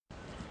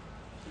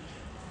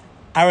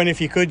Aaron,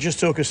 if you could, just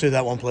talk us through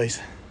that one, please.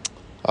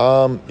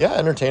 Yeah,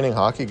 entertaining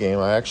hockey game.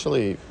 I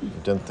actually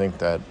didn't think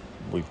that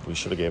we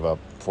should have gave up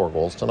 4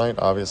 goals tonight,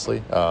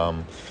 obviously.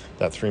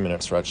 That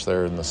 3-minute stretch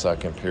there in the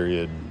second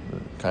period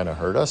kind of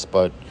hurt us,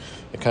 but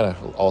it kind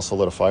of also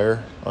lit a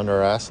fire under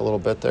our ass a little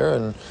bit there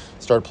and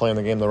started playing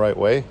the game the right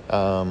way.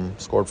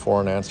 Scored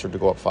 4 and answered to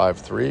go up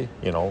 5-3.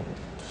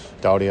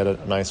 Dowdy had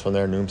a nice one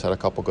there. Nooms had a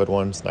couple good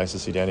ones. Nice to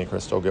see Danny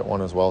Cristo get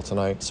one as well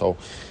tonight. So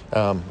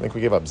I think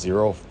we gave up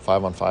 0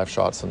 5-on-5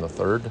 shots in the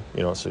third.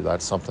 So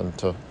that's something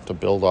to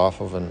build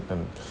off of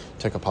and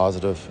take a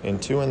positive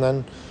into. And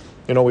then,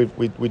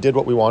 we did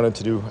what we wanted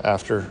to do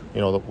after,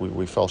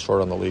 we fell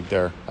short on the league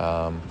there.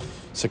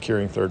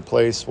 Securing third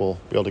place, we'll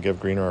be able to give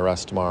Greener a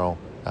rest tomorrow.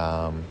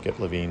 Get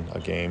Levine a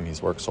game.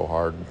 He's worked so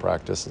hard in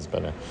practice. He's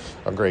been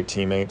a great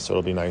teammate, so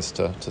it'll be nice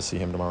to see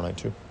him tomorrow night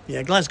too.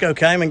 Yeah, Glasgow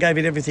came and gave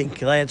it everything.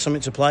 They had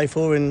something to play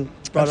for and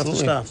right off the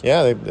start.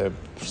 Yeah, they have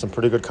some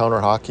pretty good counter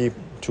hockey.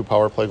 2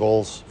 power play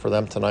goals for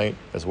them tonight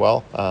as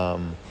well.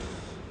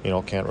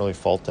 Can't really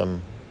fault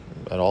them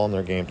at all in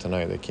their game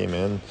tonight. They came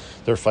in.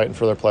 They're fighting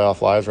for their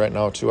playoff lives right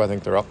now too. I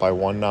think they're up by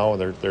 1 now.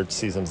 Their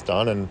season's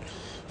done, and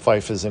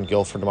Fife is in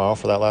Guildford tomorrow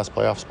for that last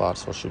playoff spot,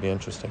 so it should be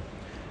interesting.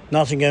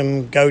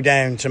 Nottingham go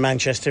down to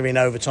Manchester in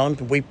overtime.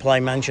 We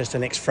play Manchester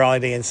next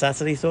Friday and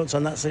Saturday. Thoughts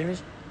on that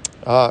series?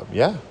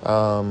 Yeah.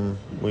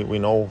 We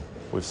know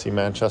we've seen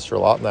Manchester a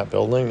lot in that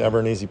building. Never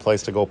an easy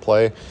place to go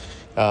play.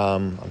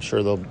 I'm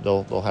sure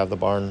they'll have the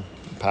barn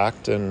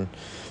packed and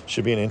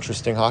should be an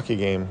interesting hockey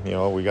game.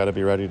 We got to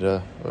be ready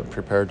to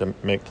prepared to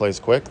make plays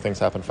quick. Things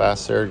happen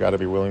fast there. Got to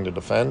be willing to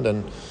defend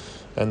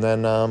and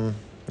then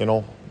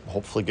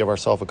hopefully give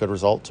ourselves a good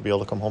result to be able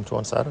to come home to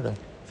on Saturday.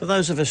 For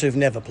those of us who've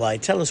never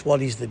played, tell us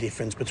what is the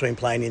difference between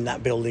playing in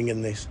that building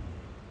and this?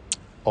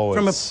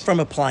 From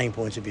a playing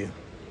point of view.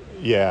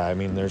 Yeah,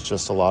 there's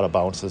just a lot of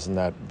bounces in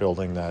that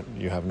building that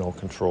you have no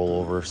control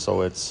over. So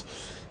it's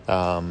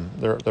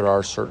there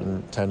are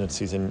certain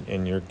tendencies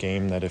in your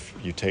game that if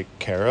you take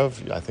care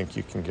of, I think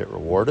you can get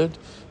rewarded.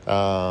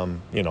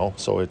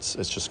 So it's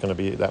just going to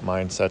be that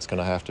mindset's going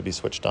to have to be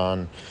switched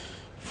on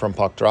from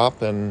puck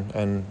drop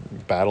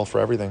and battle for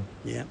everything.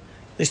 Yeah.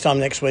 This time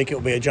next week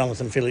it'll be a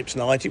Jonathan Phillips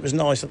night. It was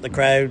nice that the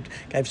crowd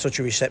gave such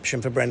a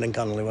reception for Brendan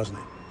Connolly, wasn't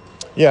it?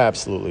 Yeah,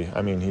 absolutely.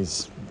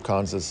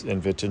 Cons is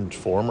in vintage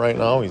form right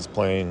now. He's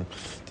playing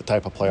the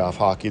type of playoff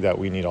hockey that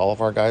we need all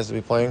of our guys to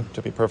be playing,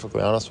 to be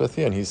perfectly honest with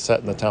you. And he's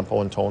setting the tempo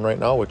and tone right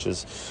now,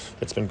 it's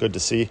been good to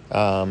see.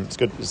 It's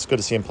good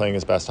to see him playing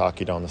his best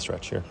hockey down the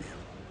stretch here.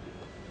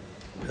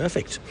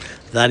 Perfect.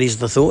 That is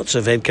the thoughts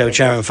of head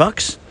coach Aaron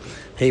Fox.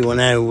 He will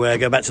now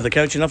go back to the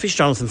coaching office.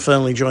 Jonathan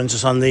Fernley joins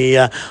us on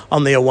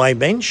the away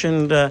bench,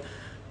 and an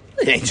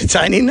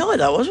entertaining night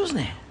that was, wasn't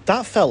it?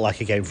 That felt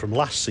like a game from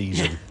last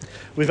season.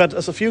 We've had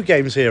a few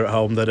games here at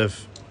home that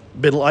have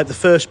been like the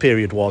first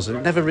period was, and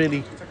it never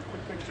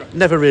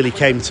really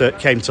came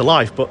to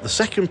life. But the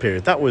second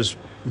period, that was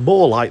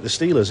more like the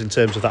Steelers in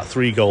terms of that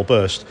 3-goal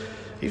burst.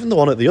 Even the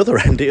one at the other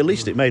end, at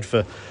least it made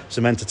for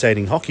some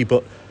entertaining hockey.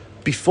 But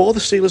before the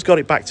Steelers got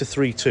it back to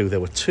 3-2, there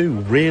were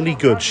 2 really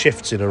good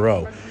shifts in a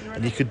row.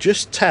 And you could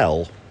just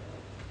tell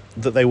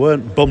that they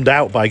weren't bummed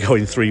out by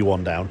going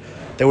 3-1 down.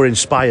 They were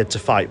inspired to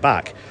fight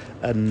back.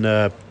 And,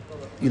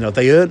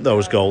 they earned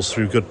those goals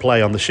through good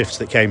play on the shifts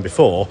that came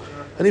before.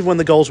 And even when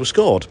the goals were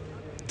scored,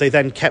 they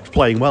then kept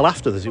playing well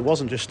after this. It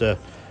wasn't just a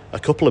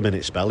couple of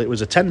minute spell, it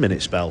was a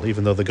 10-minute spell,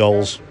 even though the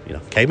goals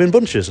came in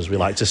bunches, as we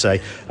like to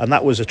say. And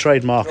that was a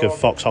trademark of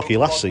Fox hockey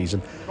last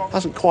season.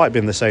 Hasn't quite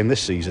been the same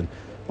this season.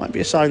 Might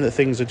be a sign that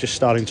things are just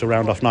starting to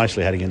round off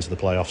nicely heading into the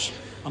playoffs.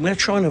 I'm going to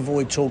try and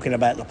avoid talking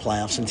about the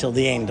playoffs until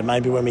the end, and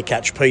maybe when we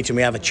catch Pete and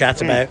we have a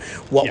chat about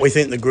what we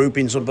think the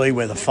groupings will be,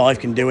 whether Fife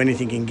can do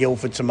anything in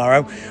Guildford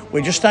tomorrow.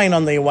 We're just staying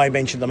on the away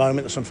bench at the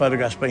moment. There's some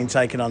photographs being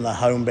taken on the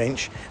home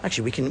bench.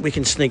 Actually, we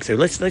can sneak through.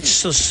 Let's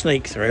just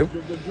sneak through.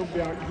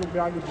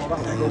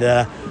 And we've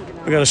got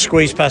to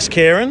squeeze past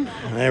Kieran.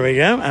 There we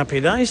go.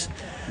 Happy days.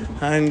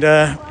 And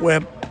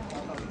we're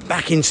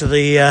back into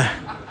the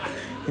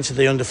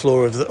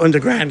underfloor of the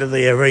underground of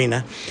the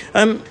arena.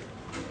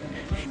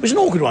 It was an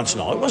awkward one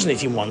tonight, wasn't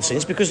it, in one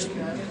sense, because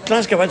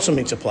Glasgow had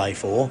something to play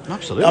for.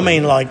 Absolutely.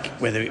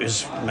 Whether it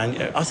was...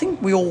 I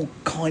think we all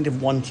kind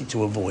of wanted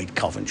to avoid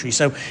Coventry,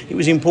 so it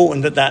was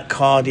important that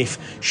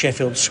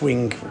Cardiff-Sheffield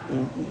swing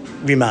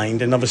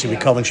remained, and obviously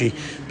with Coventry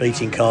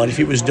beating Cardiff,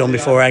 it was done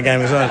before our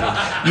game was over.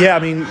 Yeah,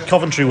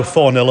 Coventry were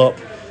 4-0 up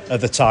at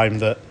the time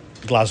that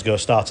Glasgow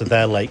started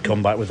their late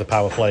comeback with the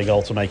power play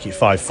goal to make it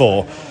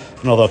 5-4.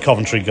 And although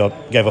Coventry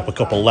gave up a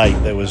couple late,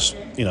 they were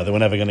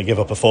never going to give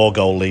up a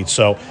 4-goal lead.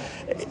 So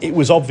it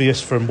was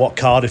obvious from what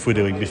Cardiff were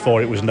doing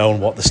before it was known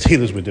what the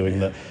Steelers were doing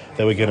that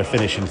they were going to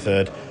finish in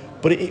third.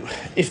 But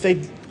if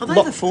they... Are they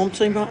the form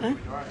team right now?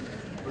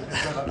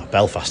 No,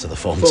 Belfast are the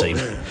form team.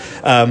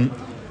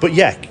 But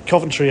yeah,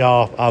 Coventry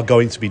are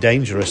going to be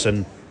dangerous,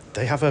 and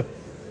they have a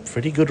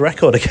pretty good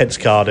record against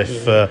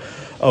Cardiff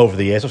over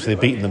the years. Obviously,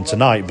 they've beaten them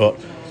tonight, but...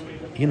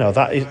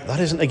 that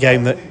isn't a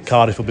game that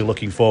Cardiff will be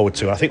looking forward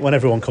to. I think when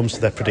everyone comes to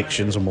their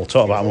predictions, and we'll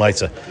talk about them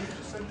later,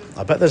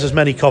 I bet there's as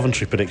many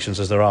Coventry predictions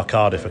as there are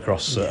Cardiff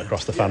across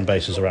the fan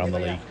bases around the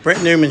league.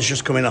 Brett Neumann's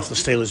just coming off the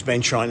Steelers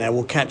bench right now.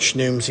 We'll catch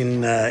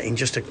Neumann in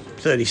just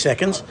 30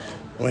 seconds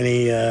when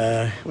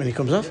he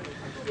comes off.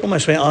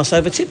 Almost went arse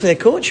over tip there,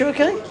 coach. You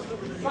okay?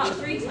 About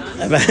 3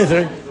 times. About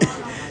 3.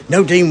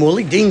 No Dean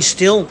Woolley. Dean's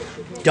still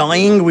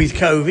dying with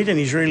COVID and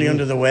he's really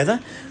under the weather.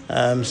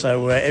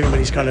 So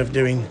everybody's kind of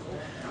doing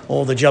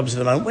all the jobs at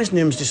the moment. Where's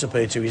Nim's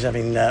disappeared to? He's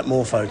having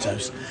more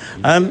photos.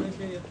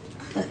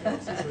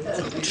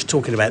 Just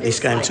talking about this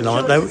game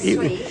tonight, though,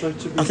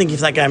 I think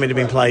if that game had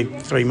been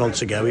played 3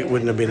 months ago, it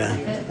wouldn't have been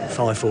a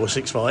 5-4,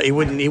 6-5. It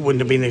wouldn't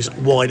have been as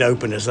wide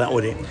open as that,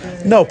 would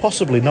it? No,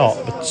 possibly not.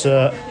 But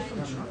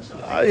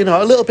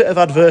a little bit of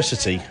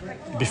adversity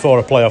before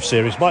a playoff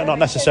series might not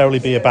necessarily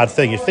be a bad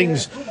thing. If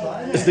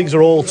things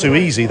are all too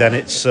easy, then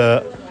it's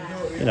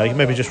you can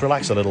maybe just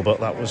relax a little. But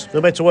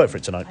they're made to work for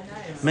it tonight.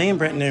 Me and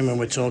Brett Neumann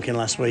were talking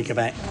last week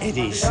about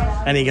eddies,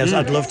 and he goes,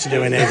 I'd love to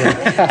do an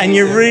eddy. And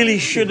you really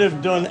should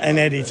have done an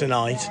eddy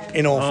tonight,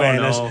 in all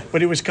fairness. No.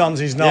 But it was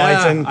Conzi's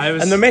night,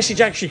 and the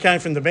message actually came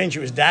from the bench. It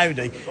was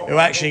Dowdy, who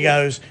actually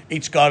goes,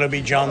 it's got to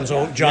be John's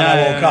or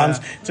Jono or Cons.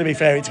 To be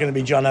fair, it's going to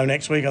be Jono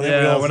next week. I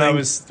think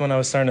when I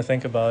was starting to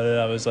think about it,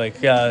 I was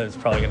like, yeah, it's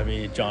probably going to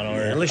be Jono.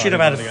 Well, they should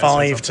have had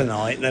 5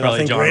 tonight. Then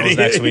probably I think Jono's really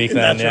next week.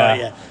 Then,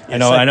 right.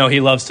 I know he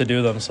loves to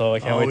do them, so I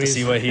can't wait to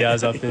see what he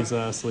has up his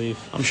sleeve.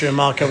 I'm sure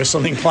Marco has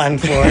something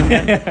planned for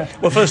him.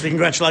 Well, firstly,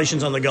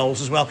 congratulations on the goals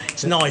as well.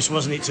 It's nice,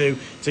 wasn't it,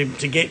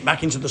 to get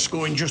back into the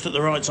scoring just at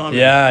the right time?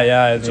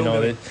 Yeah.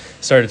 They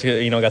started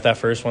to got that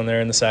first one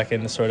there in the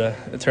second, sort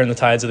of turned the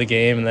tides of the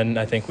game, and then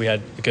I think we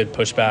had a good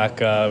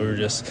pushback. We were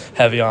just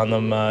heavy on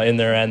them in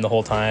their end the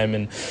whole time,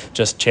 and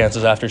just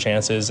chances after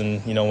chances.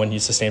 And when you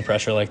sustain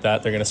pressure like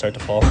that, they're going to start to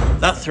fall.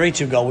 That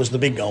 3-2 goal was the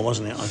big goal,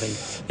 wasn't it? I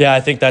think. Yeah,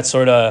 I think that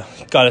sort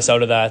of got us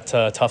out of that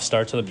tough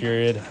start to the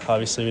period.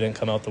 Obviously, we didn't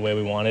come out the way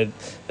we wanted.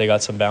 They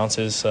got some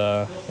bounces.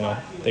 They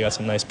got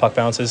some nice puck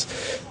bounces.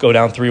 Go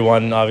down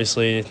 3-1,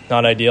 obviously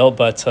not ideal,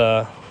 but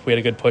we had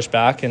a good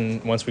pushback,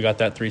 and once we got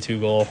that 3-2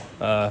 goal,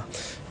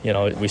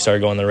 we started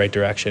going the right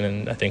direction,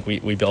 and I think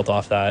we built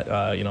off that,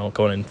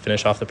 going and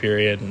finish off the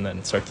period and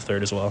then start the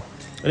third as well.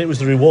 And it was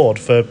the reward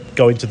for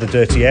going to the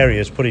dirty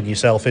areas, putting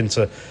yourself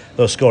into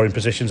those scoring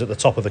positions at the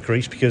top of the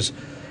crease, because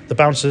the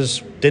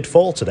bounces did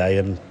fall today,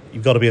 and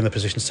you've got to be in the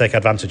position to take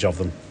advantage of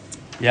them.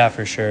 Yeah,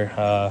 for sure.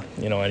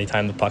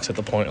 Anytime the puck's at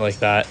the point like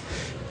that,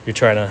 you're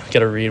trying to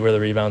get a read where the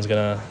rebound's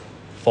going to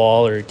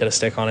fall or get a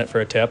stick on it for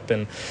a tip,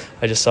 and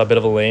I just saw a bit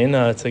of a lane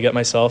to get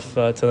myself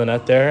to the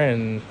net there,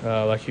 and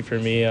lucky for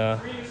me, I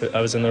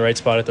was in the right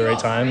spot at the right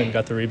time and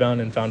got the rebound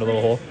and found a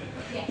little hole.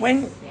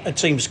 When a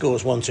team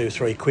scores 1, 2,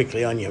 3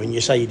 quickly on you and you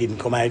say you didn't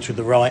come out with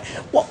the right,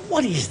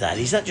 what is that?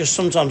 Is that just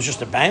sometimes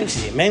just a bounce?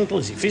 Is it mental?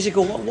 Is it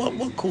physical?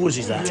 What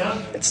causes that?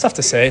 It's tough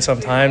to say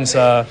sometimes.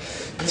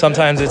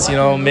 Sometimes it's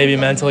maybe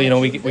mental.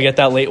 We get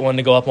that late one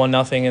to go up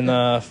 1-0 in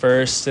the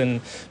first,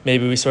 and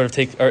maybe we sort of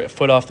take our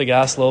foot off the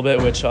gas a little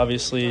bit, which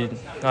obviously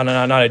not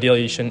ideal.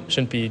 You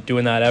shouldn't be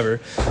doing that ever.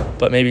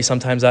 But maybe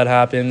sometimes that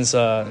happens.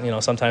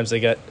 Sometimes they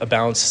get a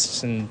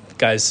bounce, and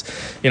guys,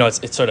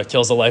 it sort of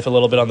kills the life a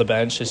little bit on the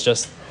bench. It's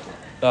just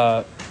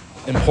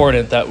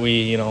important that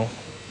we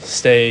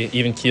stay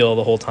even keel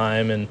the whole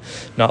time and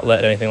not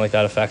let anything like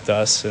that affect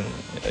us. And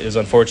it was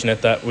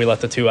unfortunate that we let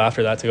the 2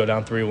 after that to go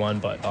down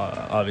 3-1, but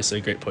obviously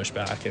a great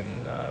pushback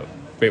and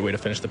great way to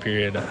finish the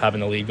period, having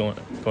the lead going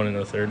into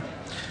the third.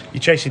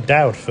 You're chasing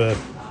Dowd for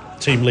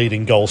team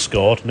leading goal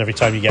scored, and every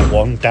time you get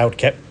one, Dowd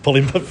kept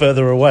pulling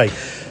further away.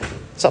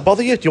 Does that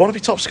bother you? Do you want to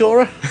be top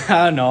scorer?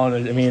 No, I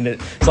mean,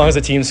 as long as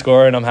the team's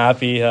scoring, I'm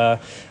happy.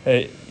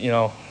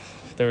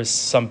 There was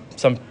some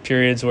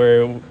periods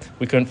where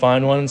we couldn't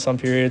find one, some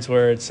periods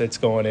where it's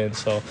going in.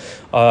 So,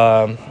 we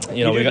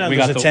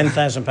got a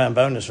 £10,000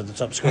 bonus for the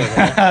top scorer.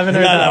 I haven't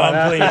heard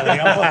that.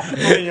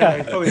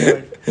 I'm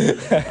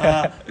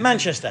pleased.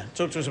 Manchester,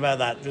 talk to us about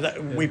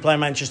that. We play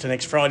Manchester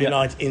next Friday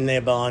night in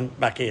their barn,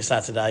 back here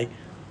Saturday.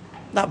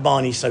 That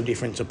barn is so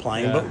different to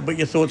playing, but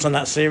your thoughts on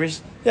that series?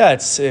 Yeah,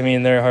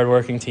 they're a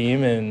hard-working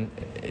team, and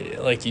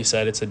like you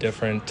said, it's a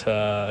different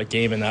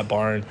game in that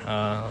barn.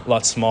 A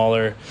lot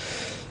smaller.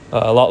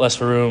 A lot less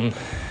room,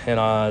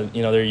 and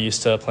they're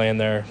used to playing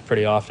there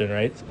pretty often,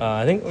 right?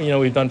 I think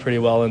we've done pretty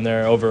well in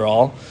there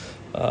overall.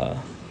 Are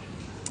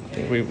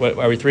we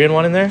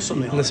 3-1 in there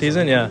in the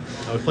season? Yeah.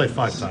 We played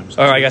 5 times.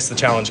 Or I guess the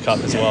Challenge Cup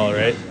as well,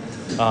 right?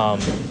 I'm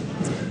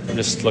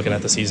just looking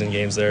at the season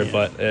games there,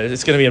 but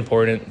it's going to be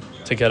important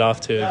to get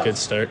off to a good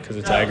start because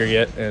it's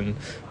aggregate, and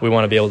we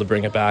want to be able to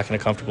bring it back in a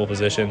comfortable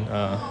position.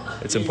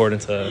 It's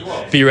important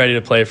to be ready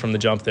to play from the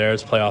jump there.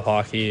 It's playoff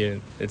hockey,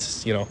 and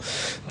it's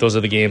those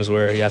are the games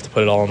where you have to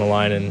put it all on the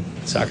line and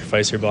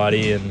sacrifice your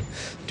body and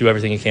do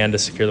everything you can to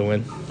secure the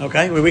win.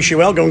 Okay, we wish you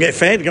well. Go and get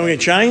fed, go and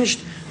get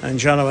changed, and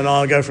Jono and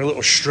I will go for a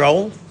little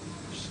stroll.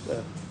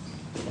 I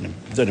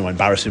don't know,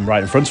 embarrass him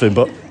right in front of him,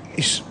 but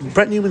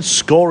Brett Neumann's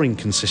scoring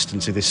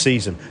consistency this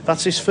season,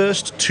 that's his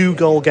first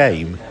 2-goal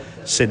game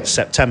since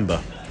September,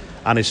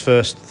 and his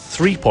first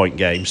 3-point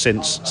game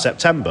since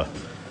September.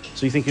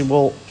 So you're thinking,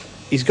 well,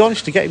 he's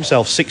managed to get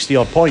himself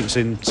 60-odd points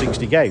in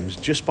 60 games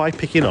just by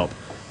picking up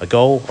a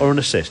goal or an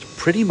assist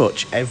pretty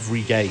much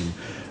every game.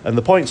 And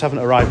the points haven't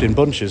arrived in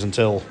bunches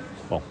until,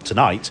 well,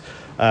 tonight.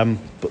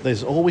 But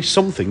there's always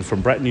something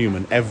from Brett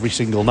Neumann every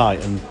single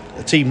night, and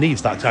the team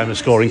needs that kind of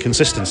scoring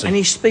consistency. And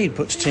his speed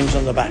puts teams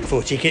on the back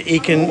foot. He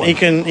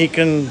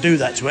can do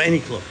that to any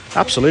club.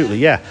 Absolutely,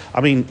 yeah.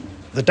 I mean,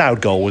 the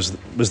Dowd goal was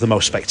the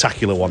most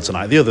spectacular one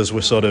tonight. The others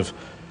were sort of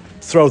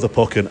throw the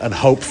puck and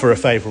hope for a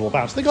favourable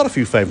bounce. They got a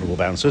few favourable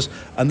bounces,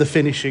 and the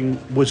finishing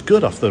was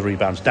good off the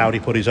rebounds. Dowdy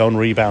put his own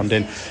rebound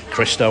in,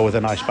 Christo with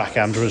a nice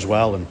backhander as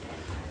well, and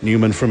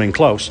Newman from in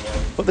close.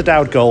 But the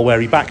Dowd goal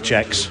where he back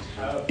checks,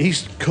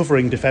 he's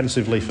covering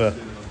defensively for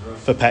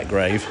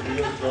Petgrave.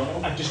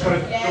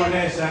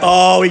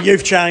 Oh,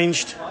 you've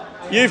changed.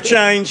 You've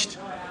changed.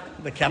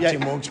 The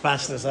captain walks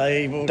past us.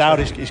 Dowd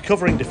is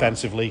covering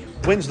defensively,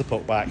 wins the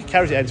puck back,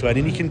 carries it end to end,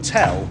 and you can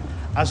tell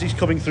as he's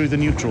coming through the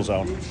neutral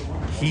zone,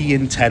 he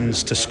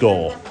intends to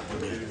score.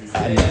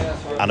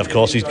 And of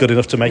course, he's good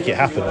enough to make it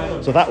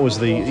happen. So that was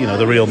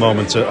the real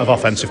moment of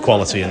offensive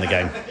quality in the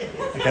game.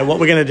 Okay, what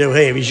we're going to do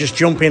here is just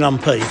jump in on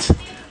Pete.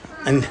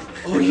 And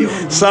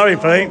sorry,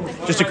 Pete.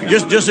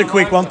 Just a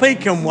quick one.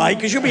 Pete can wait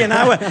because you'll be an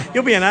hour.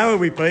 You'll be an hour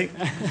with Pete.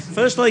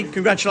 Firstly,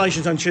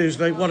 congratulations on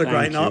Tuesday. What a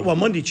great night. Well,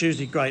 Monday,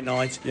 Tuesday, great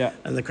night. Yeah.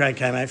 And the crowd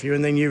came out for you,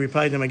 and then you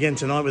repaid them again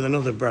tonight with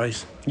another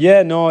brace.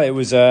 Yeah, no, it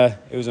was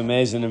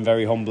amazing and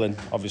very humbling.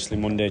 Obviously,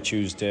 Monday,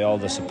 Tuesday, all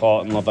the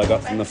support and love I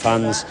got from the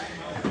fans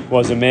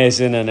was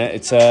amazing, and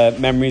it's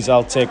memories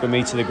I'll take with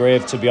me to the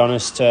grave. To be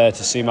honest, to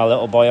see my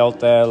little boy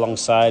out there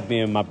alongside me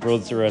and my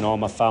brother and all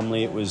my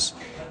family, it was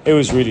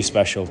really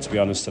special, to be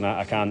honest, and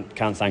I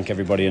can't thank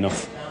everybody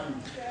enough.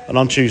 And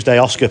on Tuesday,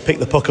 Oscar picked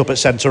the puck up at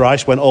centre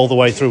ice, went all the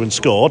way through and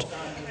scored.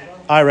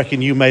 I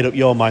reckon you made up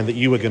your mind that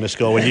you were going to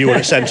score when you were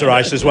at centre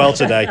ice as well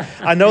today.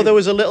 I know there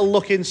was a little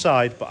look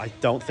inside, but I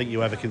don't think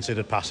you ever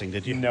considered passing,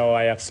 did you? No,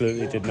 I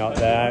absolutely did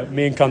not.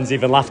 Me and Cons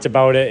even laughed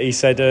about it. He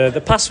said,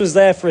 the pass was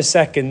there for a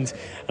second,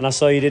 and I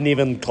saw you didn't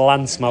even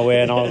glance my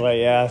way, and I was like,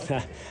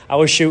 yeah, I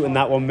was shooting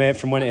that one, mate,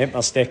 from when it hit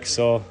my stick.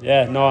 So,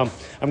 yeah, no,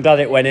 I'm glad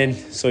it went in,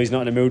 so he's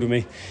not in the mood with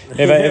me.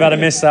 If I'd have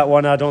missed that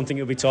one, I don't think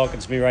he'll be talking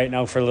to me right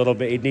now for a little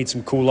bit. He'd need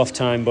some cool-off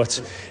time,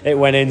 but it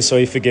went in, so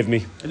he forgive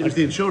me. And it was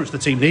the insurance the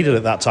team needed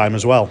at that time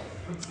as well.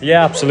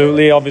 Yeah,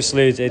 absolutely.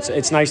 Obviously,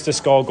 it's nice to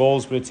score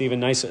goals, but it's even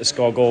nicer to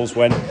score goals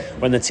when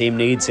the team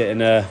needs it.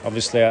 And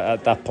obviously,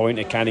 at that point,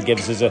 it kind of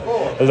gives us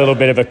a little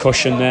bit of a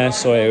cushion there.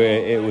 So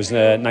it was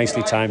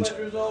nicely timed.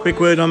 Quick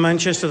word on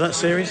Manchester, that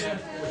series?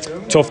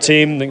 Tough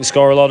team. They can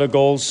score a lot of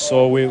goals.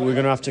 So we're going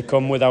to have to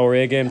come with our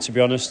A game, to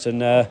be honest.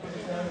 And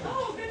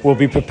we'll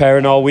be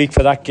preparing all week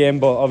for that game.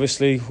 But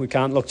obviously, we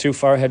can't look too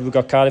far ahead. We've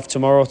got Cardiff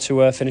tomorrow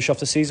to finish off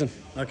the season.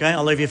 Okay,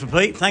 I'll leave you for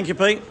Pete. Thank you,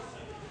 Pete.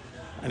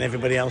 And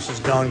everybody else has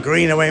gone.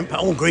 Greener went.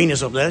 Oh,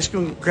 Greener's up there. Let's go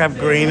and grab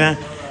Greener.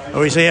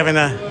 Or is he having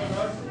a...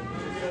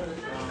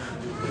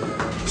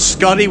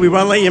 Scotty, we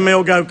won't let your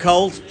meal go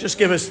cold. Just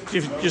give us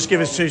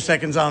 2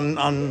 seconds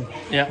on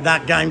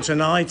that game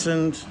tonight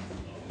and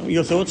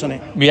your thoughts on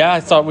it. Yeah, I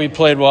thought we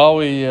played well.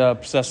 We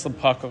possessed the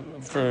puck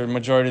for a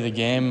majority of the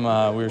game.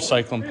 We were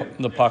cycling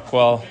the puck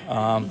well.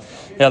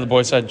 The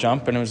boys had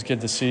jump, and it was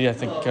good to see. I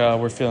think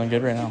we're feeling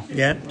good right now.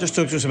 Yeah, just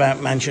talk to us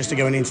about Manchester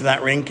going into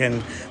that rink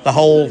and the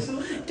whole...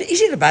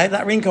 Is it about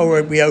that rink, or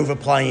are we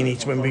overplaying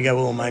it when we go,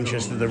 oh,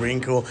 Manchester, the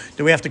rink, or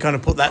do we have to kind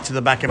of put that to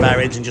the back of our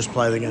heads and just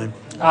play the game?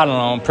 I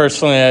don't know.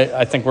 Personally,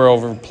 I think we're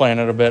overplaying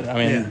it a bit. I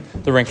mean,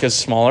 The rink is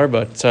smaller,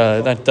 but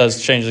that does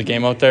change the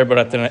game out there. But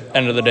at the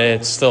end of the day,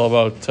 it's still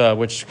about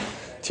which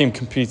team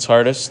competes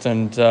hardest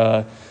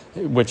and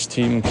which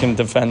team can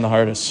defend the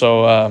hardest.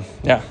 So,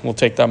 we'll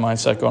take that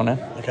mindset going in.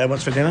 Okay,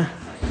 what's for dinner?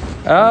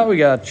 We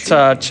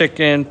got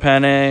chicken,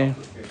 penne,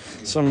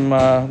 some,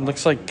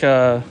 looks like...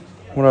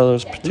 what are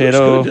those?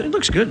 Potato. It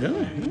looks good,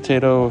 doesn't it?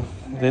 Potato.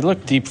 They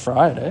look deep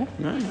fried, eh?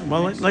 Right.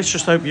 Well, let's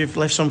just hope you've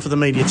left some for the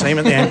media team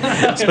at the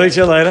end. Speak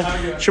to you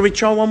later. Should we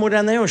try one more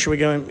down there, or should we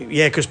go in?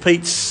 Yeah, because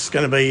Pete's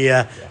going to be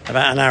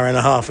about an hour and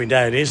a half with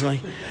Dad, isn't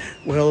he?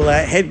 We'll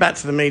head back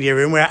to the media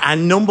room where our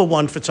number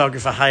one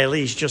photographer,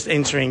 Hayley, is just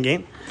entering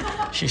in.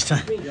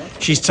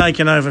 She's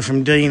taken over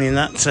from Dean in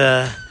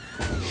that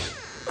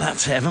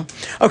heaven.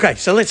 Okay,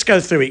 so let's go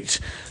through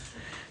it.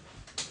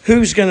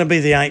 Who's going to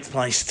be the 8th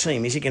place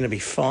team? Is it going to be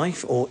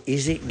Fife or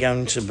is it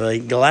going to be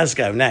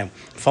Glasgow? Now,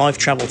 Fife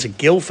travel to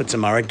Guildford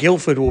tomorrow.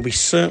 Guildford will be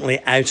certainly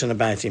out and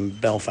about in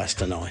Belfast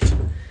tonight.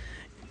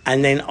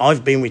 And then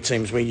I've been with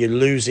teams where you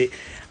lose it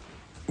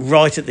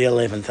right at the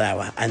 11th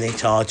hour and it's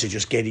hard to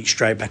just get it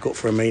straight back up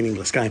for a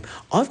meaningless game.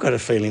 I've got a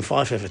feeling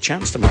Fife have a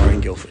chance tomorrow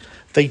in Guildford.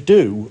 They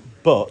do,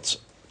 but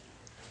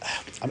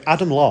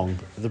Adam Long,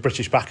 the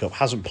British backup,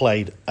 hasn't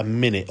played a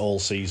minute all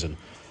season.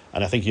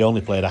 And I think he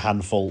only played a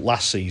handful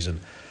last season.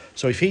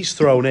 So if he's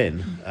thrown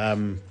in,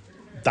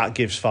 that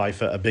gives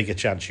Fife a bigger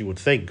chance, you would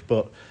think.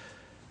 But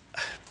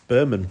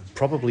Berman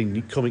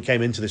probably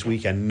came into this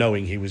weekend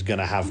knowing he was going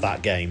to have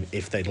that game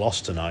if they'd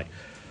lost tonight.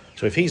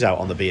 So if he's out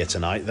on the beer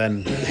tonight,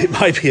 then it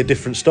might be a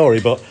different story.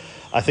 But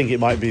I think it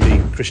might be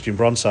the Christian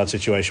Bronsard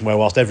situation where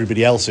whilst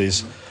everybody else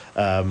is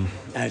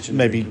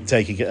maybe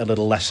taking it a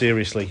little less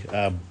seriously,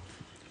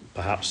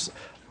 perhaps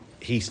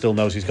he still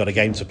knows he's got a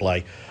game to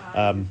play.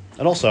 And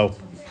also,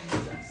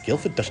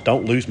 Guildford just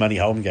don't lose many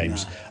home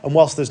games. No. And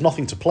whilst there's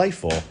nothing to play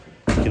for,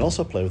 you can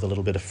also play with a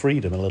little bit of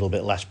freedom, a little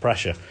bit less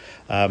pressure.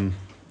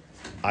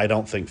 I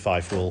don't think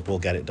Fife will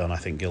get it done. I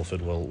think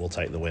Guildford will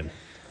take the win.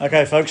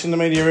 Okay, folks in the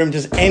media room,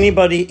 does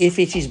anybody, if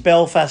it is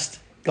Belfast,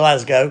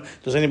 Glasgow,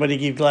 does anybody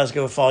give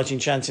Glasgow a fighting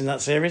chance in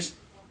that series?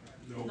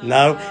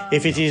 No.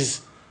 If it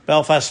is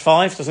Belfast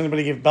Fife, does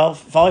anybody give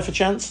Fife a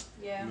chance?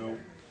 Yeah. No.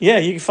 Yeah,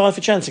 you give Fife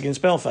a chance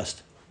against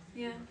Belfast.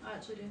 Yeah, I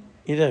actually do.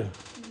 You do?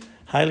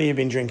 Hayley, you've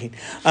been drinking.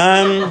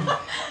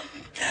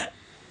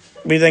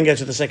 We then go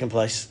to the second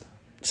place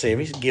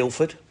series,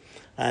 Guildford,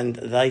 and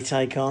they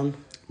take on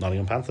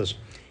Nottingham Panthers.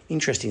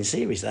 Interesting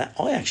series, that.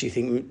 I actually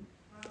think,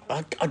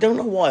 I don't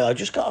know why, I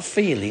just got a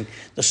feeling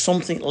there's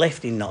something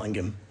left in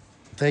Nottingham.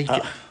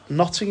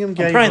 Nottingham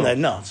gave I'm praying up. they're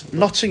not.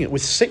 Nottingham,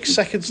 with 6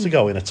 seconds to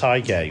go in a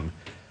tie game,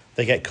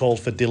 they get called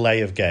for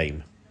delay of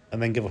game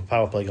and then give a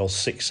power play goal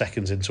 6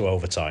 seconds into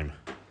overtime.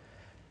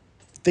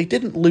 They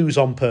didn't lose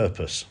on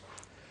purpose.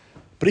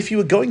 But if you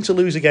were going to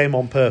lose a game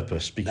on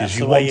purpose because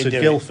you wanted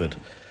Guildford,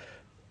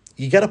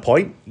 you get a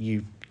point,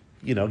 you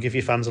give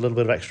your fans a little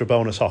bit of extra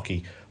bonus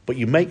hockey, but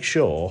you make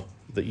sure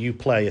that you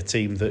play a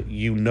team that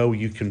you know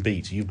you can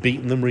beat. You've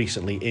beaten them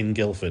recently in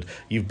Guildford.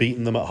 You've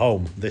beaten them at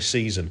home this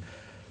season.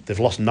 They've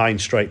lost 9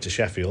 straight to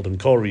Sheffield, and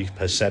Corey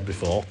has said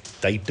before,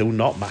 they do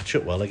not match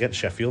up well against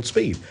Sheffield's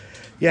speed.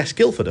 Yes,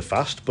 Guildford are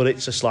fast, but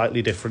it's a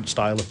slightly different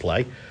style of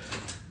play.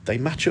 They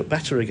match up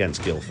better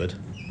against Guildford.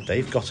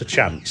 They've got a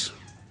chance.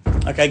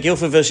 Okay,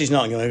 Guildford versus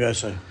Nottingham, who goes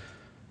so?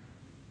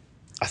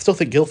 I still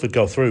think Guildford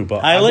go through,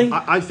 but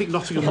I think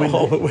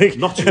Nottingham win.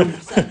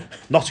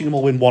 Nottingham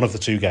will win one of the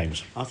 2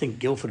 games. I think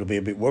Guildford will be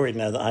a bit worried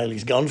now that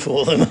Hayley's gone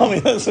for them. I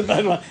mean, that's a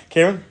bad one.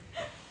 Kieran?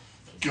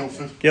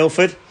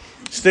 Guildford.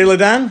 Steeler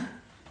Dan?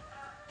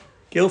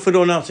 Guildford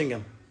or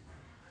Nottingham?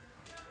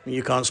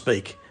 You can't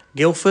speak.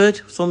 Guildford,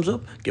 thumbs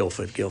up?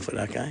 Guildford,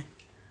 okay.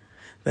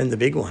 Then the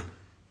big one.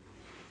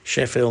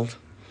 Sheffield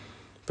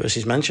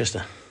versus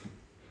Manchester.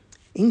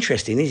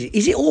 Interesting, is it?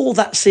 Is it all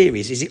that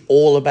series? Is it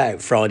all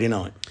about Friday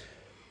night?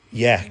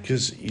 Yeah,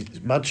 because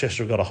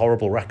Manchester have got a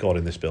horrible record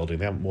in this building.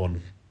 They haven't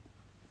won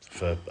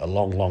for a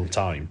long, long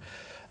time.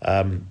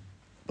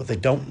 But they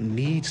don't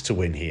need to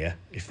win here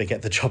if they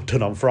get the job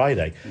done on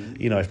Friday.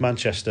 Mm-hmm. If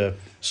Manchester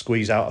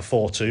squeeze out a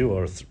 4-2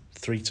 or a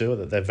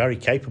 3-2, they're very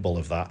capable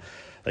of that.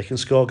 They can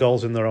score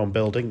goals in their own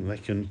building. They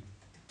can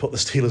put the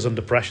Steelers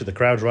under pressure. The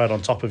crowd's right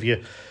on top of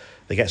you.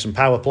 They get some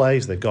power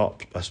plays. They've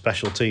got a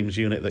special teams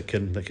unit that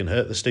can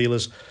hurt the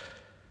Steelers.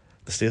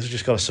 The Steelers have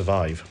just got to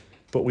survive.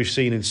 But we've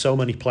seen in so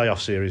many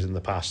playoff series in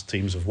the past,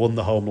 teams have won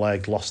the home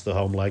leg, lost the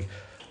home leg,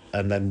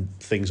 and then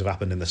things have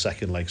happened in the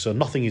second leg. So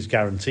nothing is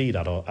guaranteed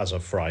as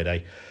of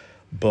Friday.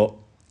 But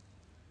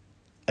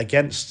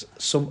against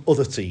some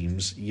other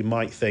teams, you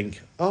might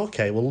think,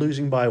 okay, well,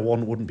 losing by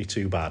 1 wouldn't be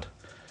too bad.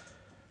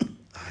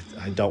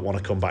 I don't want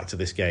to come back to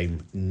this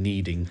game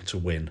needing to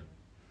win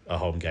a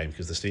home game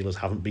because the Steelers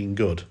haven't been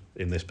good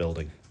in this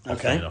building.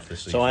 Okay,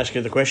 so I ask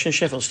you the question,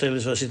 Sheffield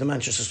Steelers versus the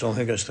Manchester Storm,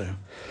 who goes through?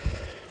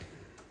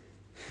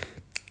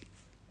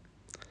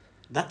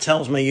 That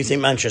tells me you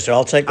think Manchester.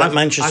 I'll take that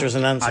Manchester as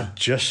an answer.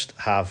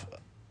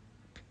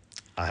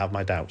 I have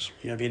my doubts.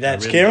 You have your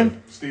doubts,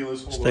 Kieran?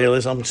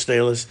 Steelers, I'm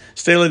Steelers.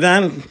 Steeler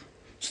Dan?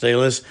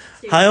 Steelers.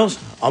 Hales?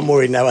 I'm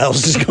worried now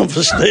Hales has gone for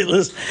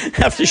Steelers.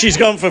 After she's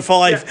gone for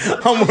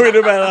 5, I'm worried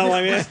about that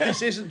one, yeah.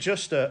 This isn't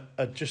just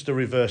a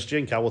reverse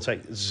jink. I will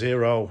take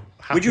 0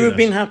 happiness. Would you have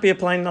been happier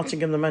playing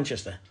Nottingham than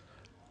Manchester?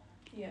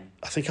 Yeah.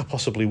 I think I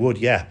possibly would,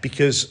 yeah.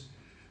 Because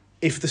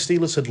if the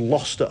Steelers had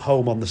lost at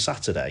home on the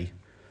Saturday,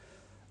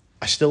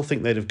 I still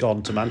think they'd have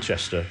gone to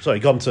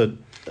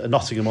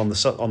Nottingham on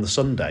the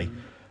Sunday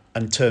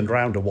and turned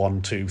around a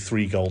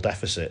 1-2-3 goal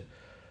deficit.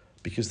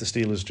 Because the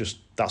Steelers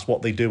that's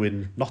what they do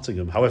in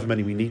Nottingham. However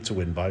many we need to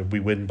win by, we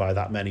win by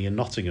that many in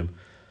Nottingham.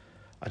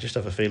 I just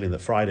have a feeling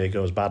that Friday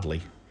goes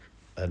badly.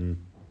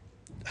 And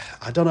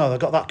I don't know, I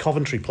got that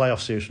Coventry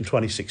playoff series from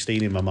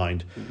 2016 in my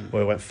mind,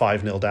 where we went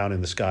 5-0 down in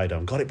the Sky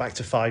Dome. Got it back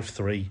to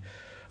 5-3.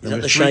 Is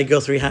that the Shea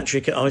Guthrie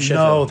hat-trick at Sheffield?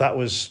 No, that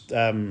was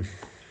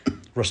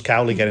Russ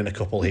Cowley getting a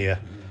couple here.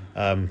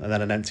 And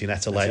then an empty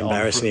netter later on.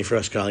 Embarrassing if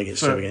Russ Cowley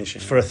gets 2 against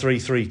you. For a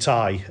 3-3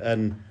 tie.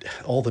 And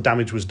all the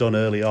damage was done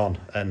early on.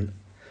 And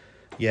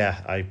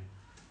yeah,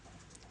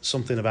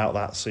 something about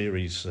that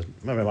series.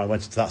 Remember, I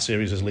went to that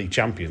series as league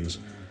champions.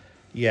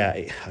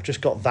 Yeah, I've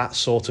just got that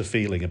sort of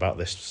feeling about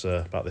this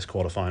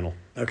quarter final.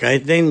 Okay,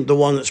 then the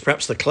one that's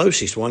perhaps the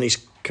closest one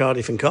is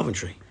Cardiff and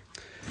Coventry.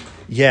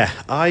 Yeah,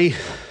 I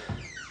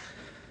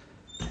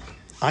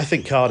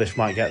think Cardiff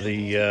might get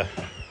the.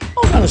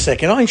 Hold on a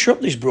second, I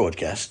interrupt this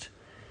broadcast.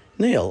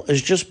 Neil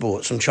has just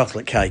bought some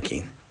chocolate cake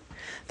in.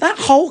 That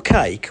whole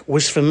cake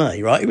was for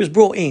me, right? It was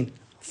brought in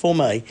for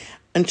me.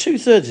 And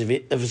 2/3 of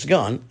it has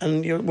gone,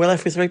 and we're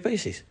left with 3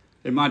 pieces.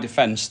 In my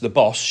defence, the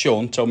boss,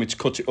 Sean, told me to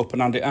cut it up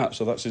and hand it out,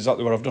 so that's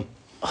exactly what I've done.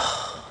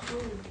 Oh,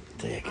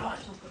 dear God.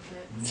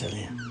 tell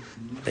you.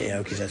 The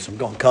Okies had some.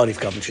 Go on, Cardiff,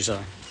 Coventry,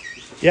 sorry.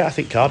 Yeah, I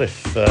think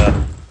Cardiff.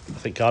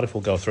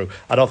 Will go through.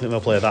 I don't think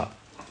they'll play that.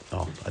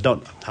 No,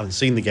 haven't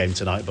seen the game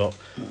tonight, but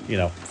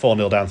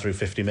 4-0 down through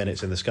 50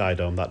 minutes in the Sky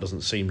Dome. That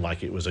doesn't seem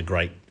like it was a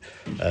great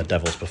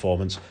Devils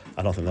performance.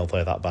 I don't think they'll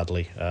play that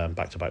badly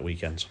back-to-back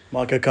weekends.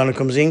 Mike O'Connor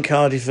comes in.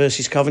 Cardiff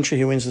versus Coventry.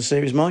 Who wins the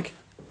series, Mike?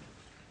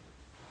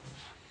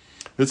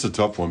 It's a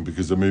tough one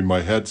because,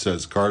 my head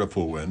says Cardiff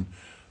will win,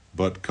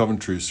 but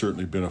Coventry has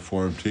certainly been a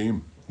form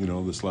team,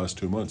 this last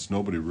 2 months.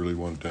 Nobody really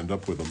wanted to end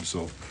up with them,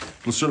 so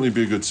it'll certainly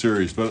be a good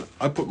series, but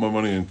I put my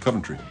money in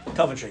Coventry.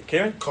 Coventry.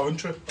 Kieran?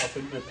 Coventry. I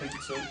think they picked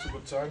it's a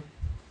good time.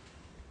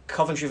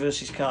 Coventry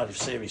versus Cardiff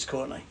series,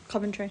 Courtney.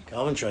 Coventry.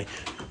 Coventry.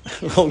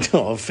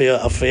 I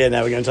fear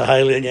now we're going to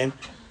Haley again.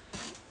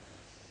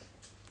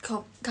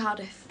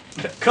 Cardiff.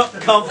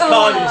 Cardiff.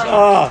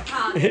 Oh,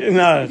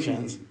 no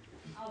chance.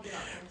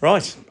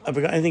 Right, have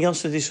we got anything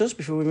else to discuss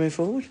before we move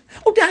forward?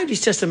 Oh,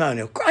 Dowdy's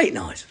testimonial. Great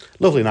night.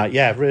 Lovely night,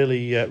 yeah,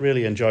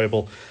 really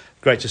enjoyable.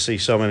 Great to see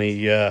so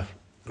many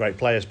great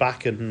players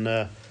back,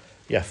 and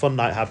fun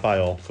night had by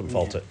all. Couldn't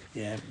fault it.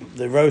 Yeah,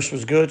 the roast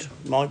was good.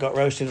 Mike got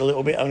roasted a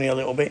little bit, only a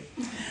little bit.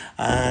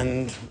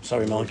 And,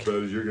 sorry, Mike. As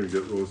bad as you're going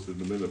to get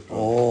roasted in a minute.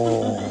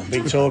 Oh,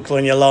 big talk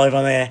when you're live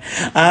on air.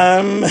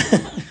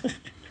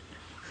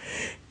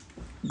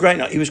 Great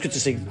night. It was good to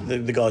see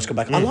the guys come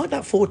back. I like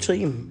that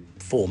 4-team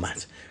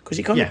format because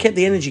it kind of kept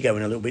the energy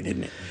going a little bit,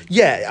 didn't it?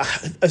 Yeah,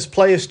 as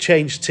players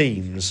change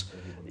teams,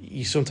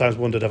 you sometimes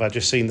wondered, have I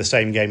just seen the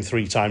same game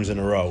 3 times in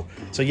a row?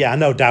 So yeah, I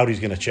know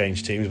Dowdy's going to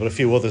change teams, but a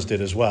few others did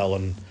as well.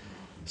 And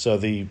so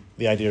the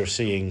idea of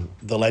seeing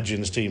the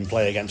Legends team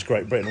play against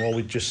Great Britain, well,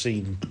 we'd just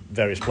seen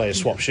various players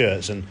swap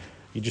shirts and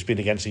you'd just been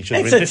against each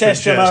other It's in a different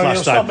shirts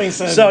last time.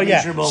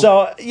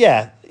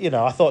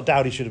 I thought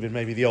Dowdy should have been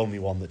maybe the only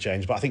one that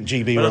changed, but I think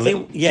GB were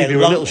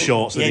a little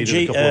short, so they needed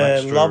a couple of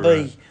extra.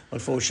 Lobby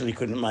unfortunately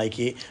couldn't make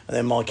it, and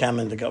then Mike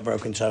Hammond got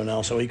broken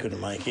toenail, so he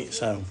couldn't make it.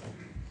 So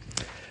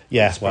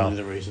that's probably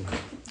the reason.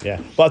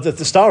 Yeah, but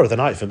the star of the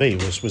night for me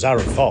was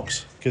Aaron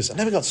Fox, because I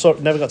never got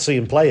to see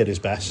him play at his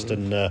best,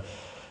 and the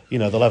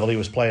level he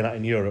was playing at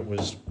in Europe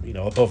was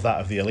above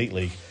that of the elite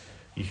league.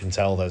 You can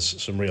tell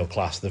there's some real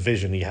class. The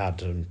vision he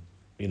had, and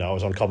I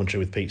was on commentary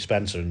with Pete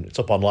Spencer, and it's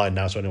up online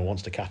now, so anyone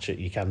wants to catch it,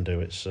 you can do.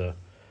 It's not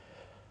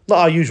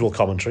our usual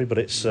commentary, but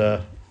it's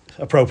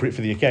appropriate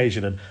for the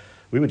occasion, and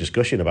we were just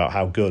gushing about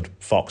how good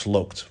Fox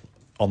looked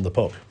on the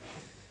puck.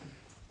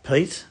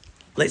 Pete,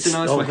 it's a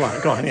nice go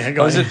on. Yeah,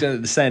 go on. I was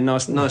just saying,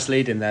 nice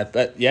lead in there,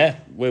 but yeah,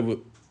 we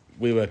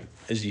were,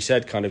 as you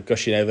said, kind of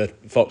gushing over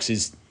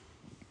Fox's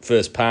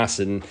first pass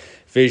and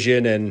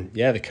vision, and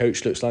yeah, the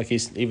coach looks like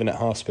he's, even at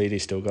half speed,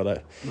 he's still got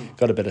a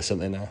bit of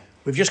something there.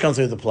 We've just gone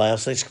through the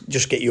playoffs. Let's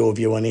just get your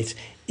view on it.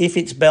 If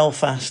it's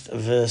Belfast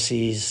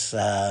versus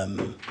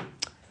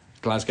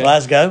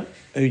Glasgow,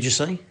 who'd you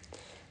say?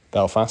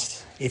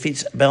 Belfast. If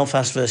it's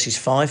Belfast versus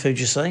Fife, who'd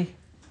you say?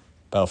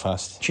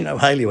 Belfast. Do you know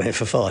Hayley went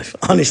for 5?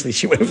 Honestly,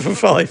 she went for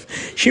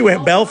 5. She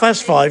went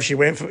Belfast 5. She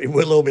went for.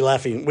 We'll all be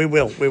laughing. We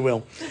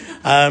will.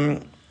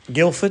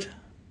 Guildford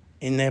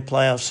in their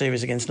playoff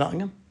series against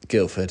Nottingham.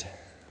 Guildford.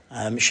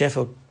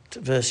 Sheffield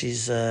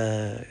versus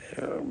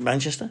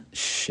Manchester.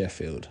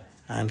 Sheffield.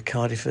 And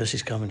Cardiff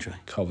versus Coventry.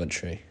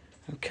 Coventry.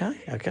 Okay.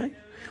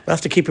 We'll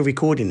have to keep a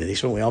recording of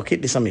this, won't we? I'll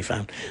keep this on my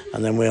phone,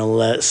 and then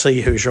we'll see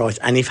who's right.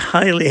 And if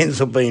Hayley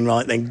ends up being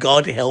right, then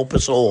God help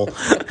us all.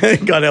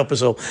 God help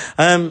us all.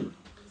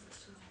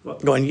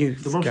 Go on, you.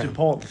 The most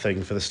important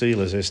thing for the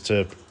Steelers is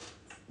to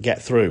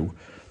get through.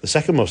 The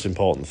second most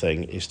important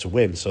thing is to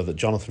win, so that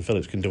Jonathan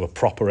Phillips can do a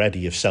proper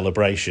eddy of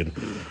celebration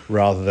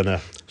rather than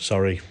a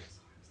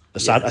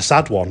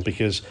sad one,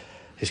 because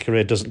his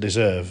career doesn't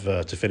deserve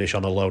to finish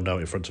on a low note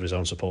in front of his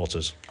own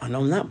supporters. And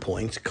on that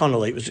point,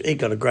 Connolly, he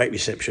got a great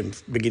reception,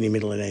 beginning,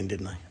 middle and end,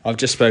 didn't he? I've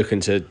just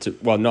spoken to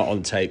well, not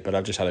on tape, but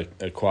I've just had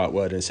a quiet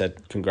word and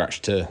said congrats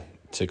to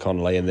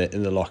Connolly in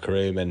the locker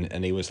room,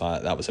 and he was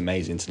like, that was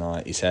amazing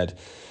tonight. He said,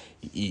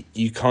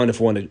 you kind of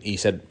wanted, he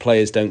said,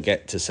 players don't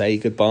get to say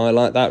goodbye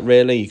like that,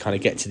 really. You kind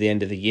of get to the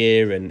end of the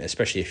year, and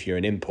especially if you're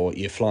an import,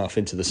 you fly off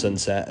into the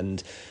sunset,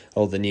 and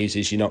all the news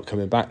is you're not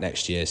coming back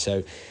next year.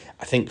 So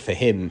I think for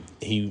him,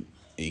 he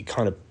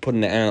kind of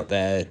putting it out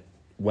there,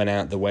 went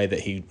out the way that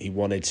he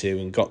wanted to,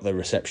 and got the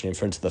reception in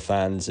front of the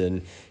fans.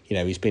 And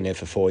he's been here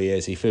for 4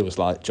 years. He feels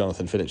like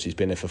Jonathan Phillips. He's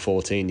been here for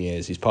 14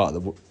 years. He's part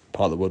of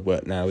the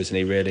woodwork now, isn't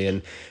he? Really,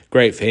 and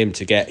great for him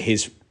to get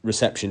his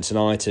reception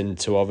tonight, and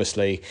to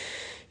obviously,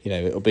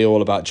 it'll be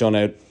all about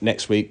Jono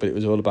next week, but it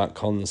was all about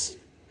Cons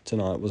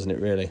tonight, wasn't it?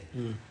 Really.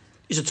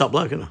 He's a top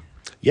bloke, isn't he?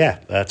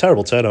 Yeah,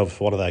 terrible turnover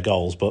for one of their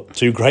goals, but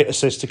 2 great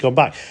assists to come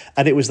back,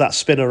 and it was that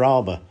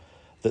spinorama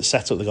that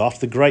set up the goal. After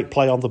the great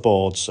play on the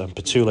boards, and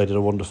Petule did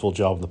a wonderful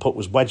job. The puck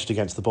was wedged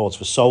against the boards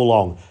for so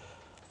long,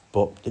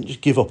 but didn't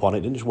just give up on it,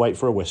 didn't just wait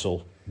for a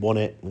whistle, won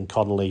it, and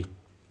Connolly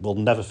will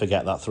never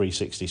forget that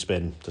 360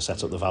 spin to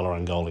set up the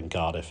Valorant goal in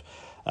Cardiff.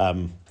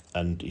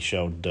 And he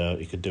showed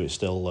he could do it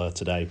still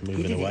today,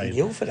 moving away. He did it in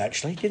Guildford,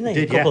 actually, didn't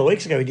he? A couple of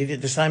weeks ago, he did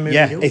it the same move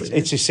in Guildford.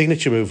 It's his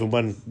signature move, and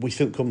when we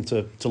come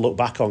to look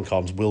back on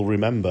Cons, we'll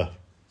remember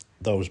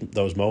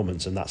those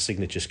moments and that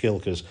signature skill,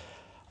 because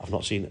I've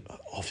not seen,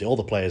 obviously all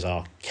the players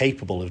are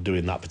capable of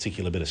doing that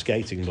particular bit of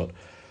skating, but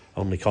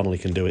only Connolly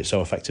can do it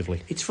so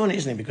effectively. It's funny,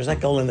 isn't it? Because that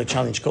goal in the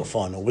Challenge Cup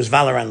final was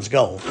Valorant's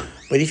goal.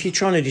 But if you're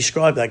trying to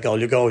describe that goal,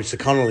 you go, it's the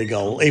Connolly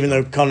goal. Even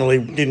though Connolly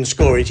didn't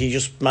score it, he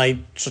just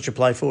made such a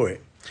play for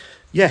it.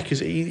 Yeah, because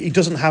he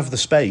doesn't have the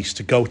space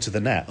to go to the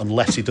net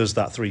unless he does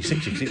that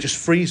 360, because it just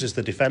freezes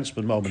the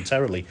defenseman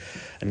momentarily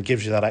and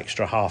gives you that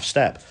extra half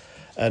step.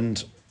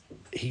 And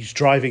he's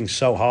driving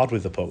so hard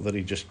with the puck that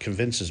he just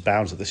convinces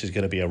Bounds that this is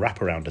going to be a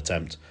wraparound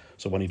attempt.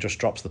 So when he just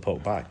drops the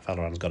puck back,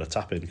 Valorant's got to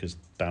tap in because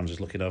Bounds is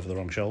looking over the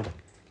wrong shoulder.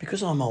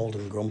 Because I'm old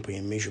and grumpy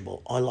and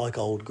miserable, I like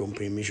old,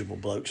 grumpy and miserable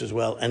blokes as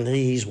well. And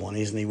he's one,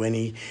 isn't he?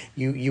 When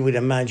you would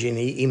imagine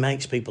he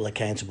makes people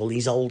accountable.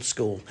 He's old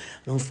school.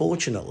 And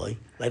unfortunately,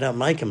 they don't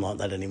make him like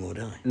that anymore,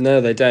 do they? No,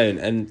 they don't.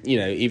 And, you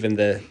know, even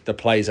the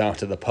plays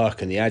after the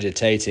puck and the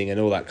agitating and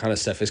all that kind of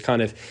stuff is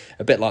kind of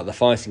a bit like the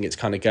fighting. It's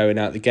kind of going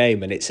out the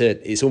game, and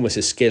it's almost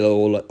a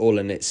skill all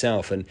in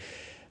itself. And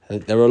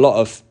there were a lot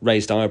of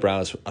raised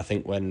eyebrows, I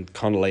think, when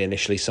Connolly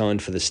initially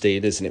signed for the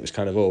Steelers, and it was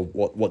kind of,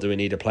 what do we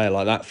need a player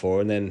like that for?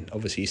 And then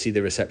obviously you see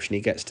the reception he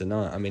gets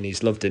tonight. I mean,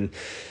 he's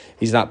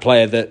that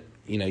player that,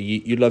 you know,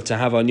 you love to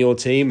have on your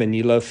team, and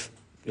you love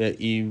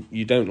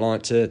you don't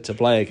like to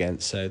play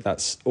against. So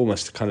that's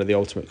almost kind of the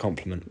ultimate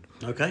compliment.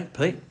 Okay,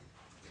 Pete.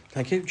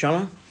 Thank you,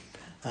 Jono.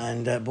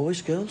 And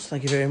boys, girls,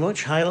 thank you very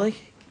much. Hayley,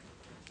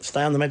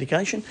 stay on the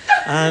medication.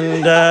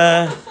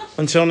 And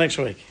until next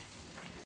week.